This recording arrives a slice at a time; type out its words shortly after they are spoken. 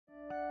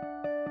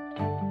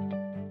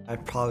I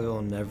probably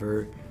will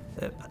never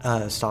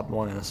stop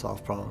wanting to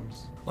solve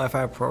problems. If I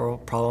have a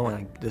problem,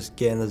 I just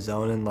get in the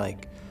zone and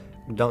like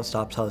don't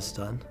stop till it's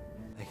done.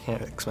 I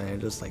can't explain it,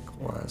 just like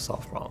want to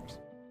solve problems.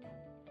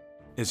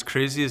 As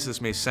crazy as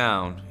this may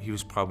sound, he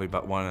was probably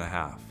about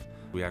 1.5.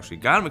 We actually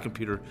got him a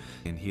computer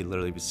and he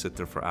literally would sit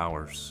there for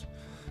hours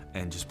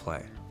and just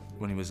play.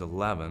 When he was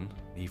 11,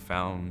 he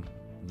found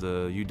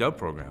the UW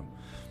program.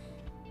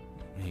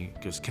 He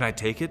goes, "Can I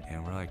take it?"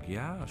 And we're like,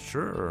 "Yeah,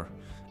 sure."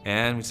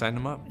 And we signed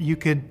him up. You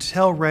could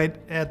tell right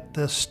at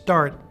the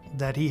start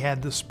that he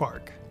had the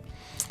spark.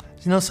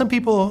 You know, some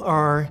people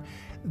are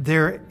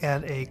there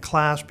at a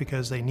class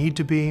because they need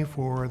to be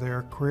for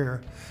their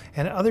career,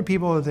 and other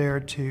people are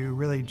there to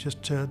really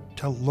just to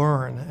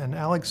learn. And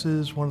Alex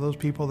is one of those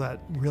people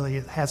that really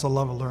has a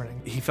love of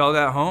learning. He felt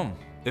at home.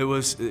 It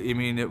was, I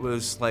mean, it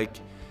was like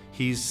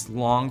he's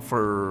longed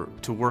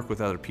to work with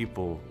other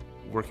people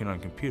working on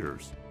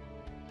computers.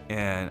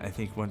 And I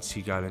think once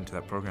he got into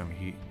that program,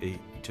 he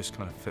just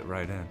kind of fit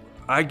right in.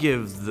 I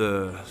give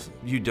the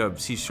UW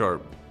C#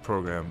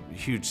 program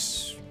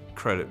huge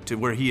credit to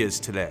where he is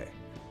today.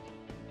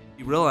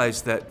 He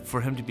realized that for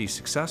him to be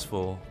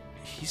successful,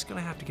 he's going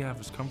to have to get out of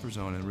his comfort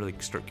zone and really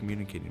start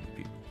communicating with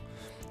people.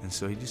 And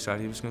so he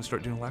decided he was going to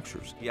start doing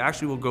lectures. He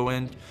actually will go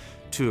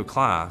into a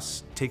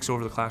class, takes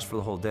over the class for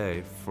the whole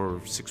day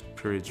for 6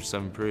 periods or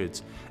 7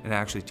 periods, and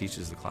actually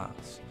teaches the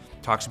class.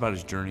 Talks about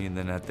his journey, and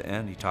then at the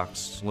end he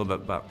talks a little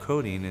bit about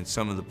coding and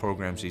some of the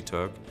programs he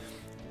took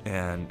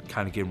and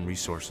kind of give them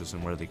resources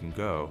and where they can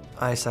go.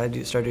 I decided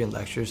to start doing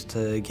lectures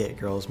to get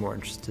girls more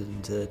interested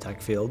into the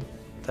tech field.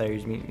 There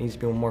needs to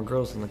be more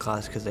girls in the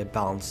class because they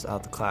balance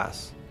out the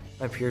class.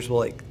 My peers will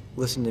like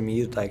listen to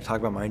me like talk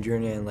about my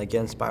journey and like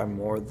get inspired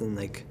more than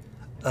like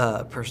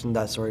a person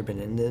that's already been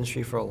in the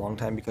industry for a long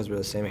time because we're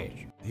the same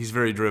age. He's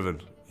very driven.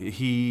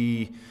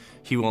 He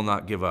will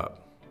not give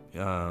up.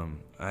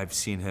 I've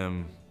seen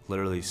him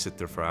literally sit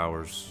there for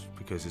hours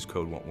because his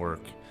code won't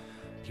work.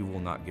 He will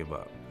not give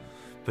up.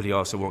 But he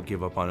also won't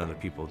give up on other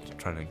people,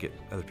 trying to get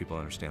other people to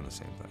understand the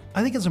same thing.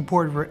 I think it's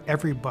important for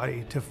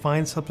everybody to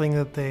find something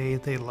that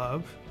they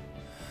love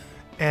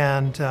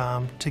and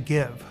to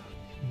give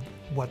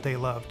what they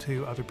love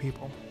to other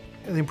people.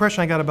 The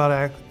impression I got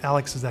about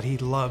Alex is that he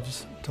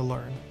loves to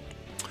learn.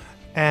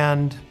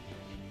 And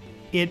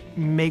it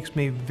makes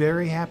me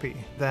very happy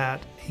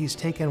that he's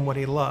taken what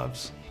he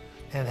loves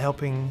and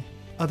helping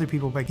other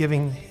people by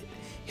giving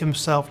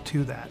himself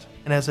to that.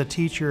 And as a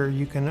teacher,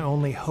 you can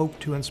only hope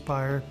to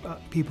inspire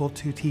people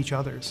to teach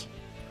others.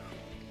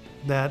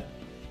 That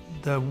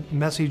the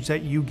message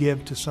that you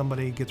give to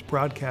somebody gets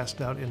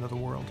broadcast out into the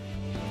world.